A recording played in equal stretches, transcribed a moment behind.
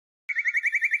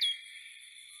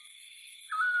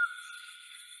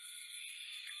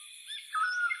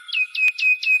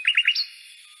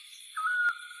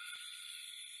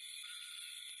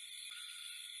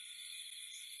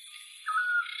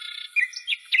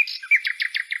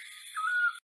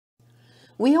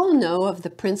We all know of the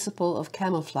principle of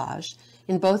camouflage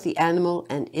in both the animal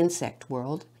and insect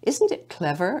world. Isn't it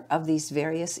clever of these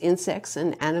various insects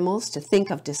and animals to think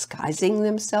of disguising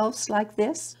themselves like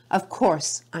this? Of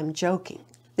course, I'm joking.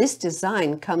 This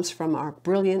design comes from our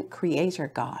brilliant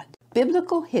Creator God.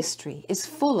 Biblical history is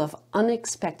full of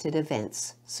unexpected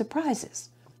events, surprises.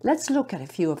 Let's look at a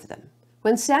few of them.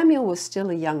 When Samuel was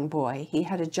still a young boy, he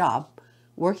had a job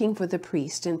working for the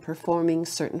priest and performing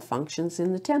certain functions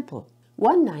in the temple.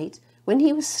 One night, when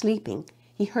he was sleeping,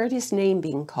 he heard his name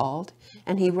being called,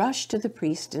 and he rushed to the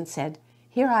priest and said,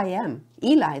 "Here I am."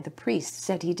 Eli, the priest,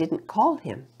 said he didn't call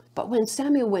him, but when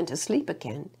Samuel went to sleep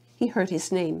again, he heard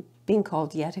his name being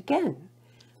called yet again.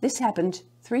 This happened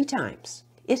 3 times.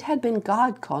 It had been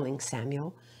God calling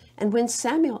Samuel, and when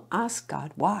Samuel asked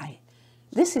God why,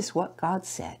 this is what God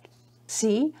said.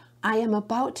 "See, I am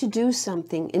about to do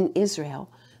something in Israel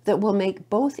that will make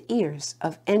both ears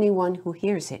of anyone who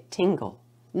hears it tingle."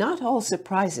 Not all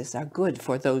surprises are good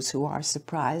for those who are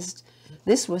surprised.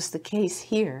 This was the case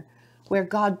here, where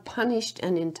God punished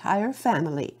an entire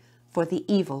family for the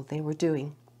evil they were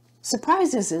doing.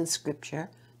 Surprises in Scripture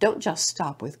don't just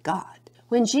stop with God.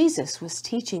 When Jesus was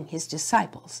teaching his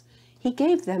disciples, he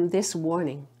gave them this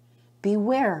warning: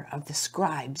 beware of the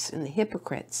scribes and the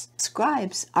hypocrites.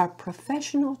 Scribes are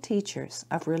professional teachers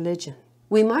of religion.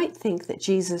 We might think that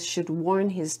Jesus should warn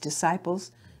his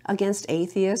disciples against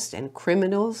atheists and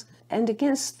criminals and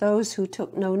against those who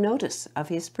took no notice of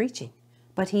his preaching,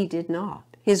 but he did not.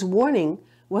 His warning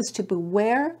was to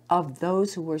beware of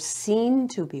those who were seen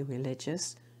to be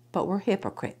religious but were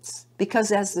hypocrites, because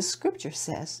as the scripture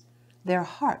says, their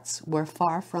hearts were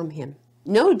far from him.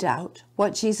 No doubt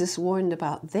what Jesus warned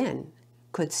about then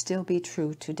could still be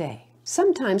true today.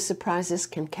 Sometimes surprises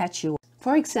can catch you.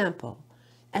 For example,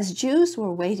 as Jews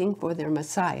were waiting for their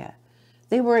Messiah,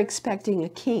 they were expecting a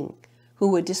king who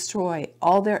would destroy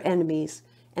all their enemies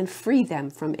and free them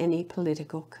from any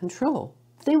political control.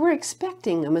 They were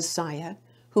expecting a Messiah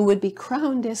who would be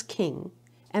crowned as king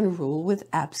and rule with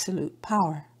absolute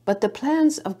power. But the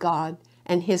plans of God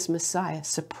and his Messiah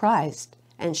surprised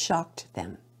and shocked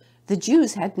them. The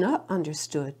Jews had not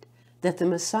understood that the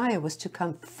Messiah was to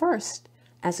come first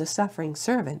as a suffering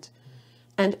servant,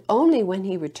 and only when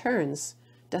he returns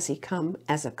does he come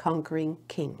as a conquering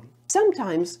king.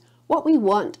 Sometimes what we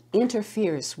want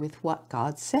interferes with what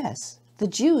God says. The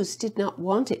Jews did not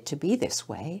want it to be this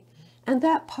way, and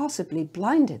that possibly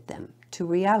blinded them to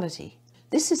reality.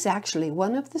 This is actually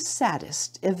one of the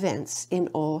saddest events in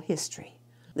all history,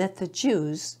 that the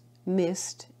Jews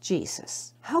missed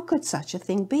Jesus. How could such a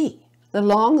thing be? The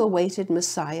long-awaited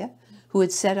Messiah who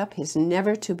had set up his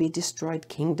never-to-be-destroyed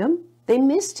kingdom? They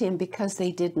missed him because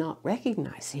they did not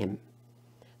recognize him.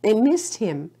 They missed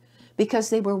him because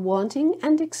they were wanting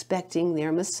and expecting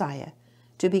their Messiah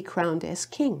to be crowned as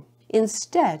king.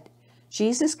 Instead,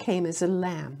 Jesus came as a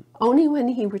lamb. Only when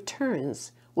he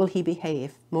returns will he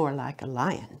behave more like a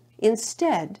lion.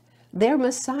 Instead, their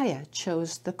Messiah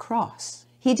chose the cross.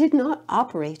 He did not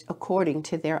operate according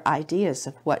to their ideas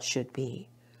of what should be.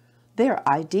 Their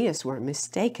ideas were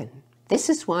mistaken. This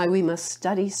is why we must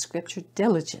study Scripture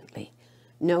diligently,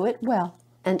 know it well,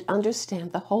 and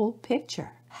understand the whole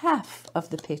picture. Half of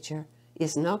the picture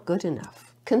is not good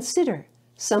enough. Consider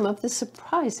some of the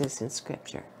surprises in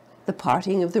Scripture. The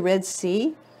parting of the Red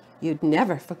Sea, you'd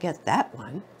never forget that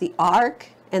one. The ark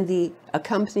and the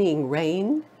accompanying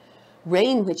rain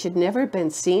which had never been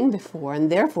seen before, and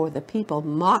therefore the people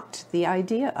mocked the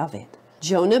idea of it.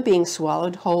 Jonah being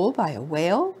swallowed whole by a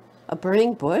whale, a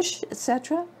burning bush,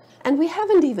 etc. And we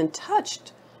haven't even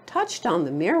touched on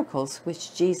the miracles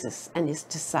which Jesus and his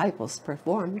disciples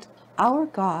performed. Our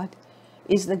God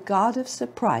is the God of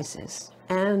surprises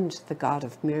and the God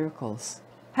of miracles.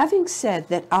 Having said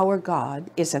that our God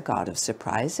is a God of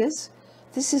surprises,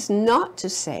 this is not to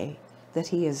say that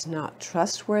he is not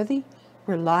trustworthy,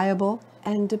 reliable,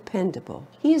 and dependable.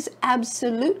 He is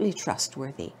absolutely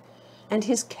trustworthy, and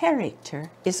his character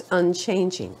is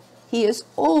unchanging. He is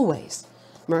always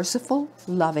merciful,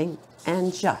 loving,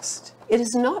 and just. It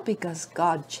is not because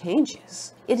God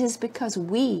changes. It is because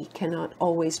we cannot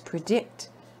always predict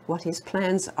what his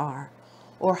plans are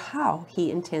or how he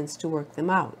intends to work them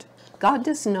out. God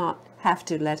does not have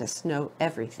to let us know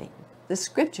everything. The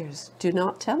scriptures do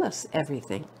not tell us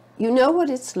everything. You know what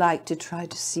it's like to try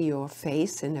to see your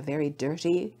face in a very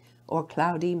dirty or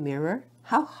cloudy mirror?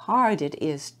 How hard it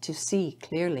is to see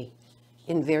clearly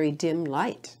in very dim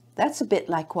light. That's a bit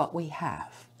like what we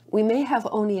have. We may have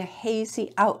only a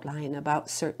hazy outline about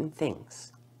certain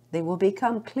things. They will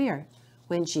become clear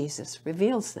when Jesus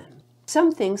reveals them.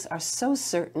 Some things are so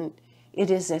certain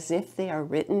it is as if they are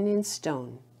written in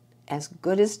stone, as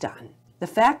good as done. the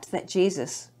fact that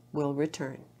Jesus will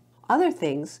return. Other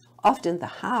things, often the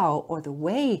how or the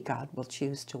way God will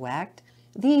choose to act,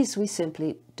 these we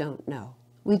simply don't know.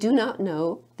 We do not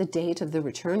know the date of the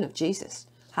return of Jesus.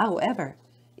 However,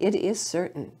 it is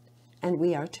certain, and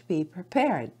we are to be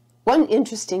prepared. One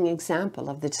interesting example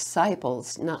of the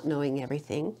disciples not knowing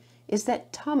everything is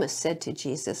that Thomas said to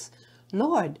Jesus,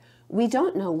 "Lord, we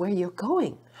don't know where you're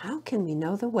going. How can we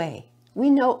know the way?" We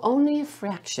know only a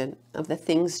fraction of the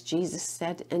things Jesus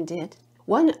said and did.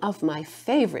 One of my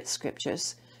favorite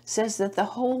scriptures says that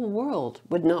the whole world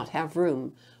would not have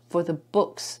room for the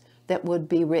books that would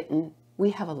be written.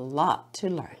 We have a lot to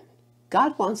learn.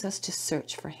 God wants us to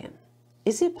search for him.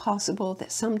 Is it possible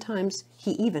that sometimes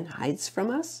he even hides from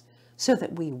us so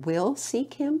that we will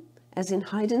seek him, as in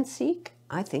hide and seek?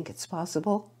 I think it's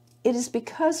possible. It is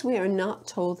because we are not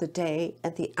told the day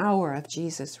and the hour of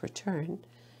Jesus' return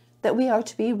that we are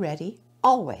to be ready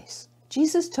always.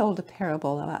 Jesus told a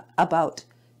parable about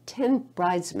 10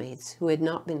 bridesmaids who had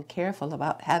not been careful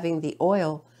about having the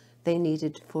oil they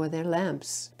needed for their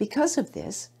lamps. Because of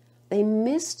this, they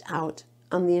missed out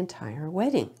on the entire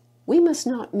wedding. We must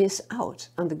not miss out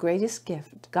on the greatest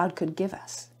gift God could give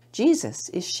us. Jesus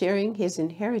is sharing his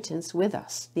inheritance with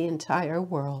us, the entire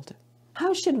world.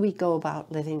 How should we go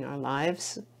about living our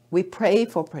lives? We pray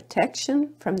for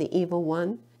protection from the evil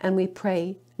one, and we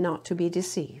pray not to be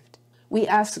deceived. We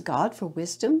ask God for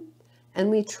wisdom, and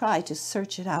we try to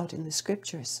search it out in the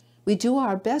scriptures. We do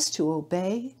our best to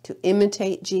obey, to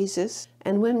imitate Jesus,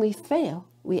 and when we fail,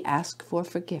 we ask for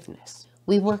forgiveness.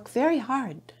 We work very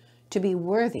hard to be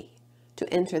worthy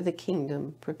to enter the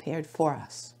kingdom prepared for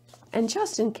us. And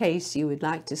just in case you would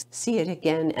like to see it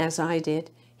again as I did,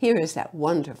 here is that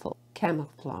wonderful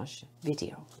camouflage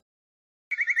video.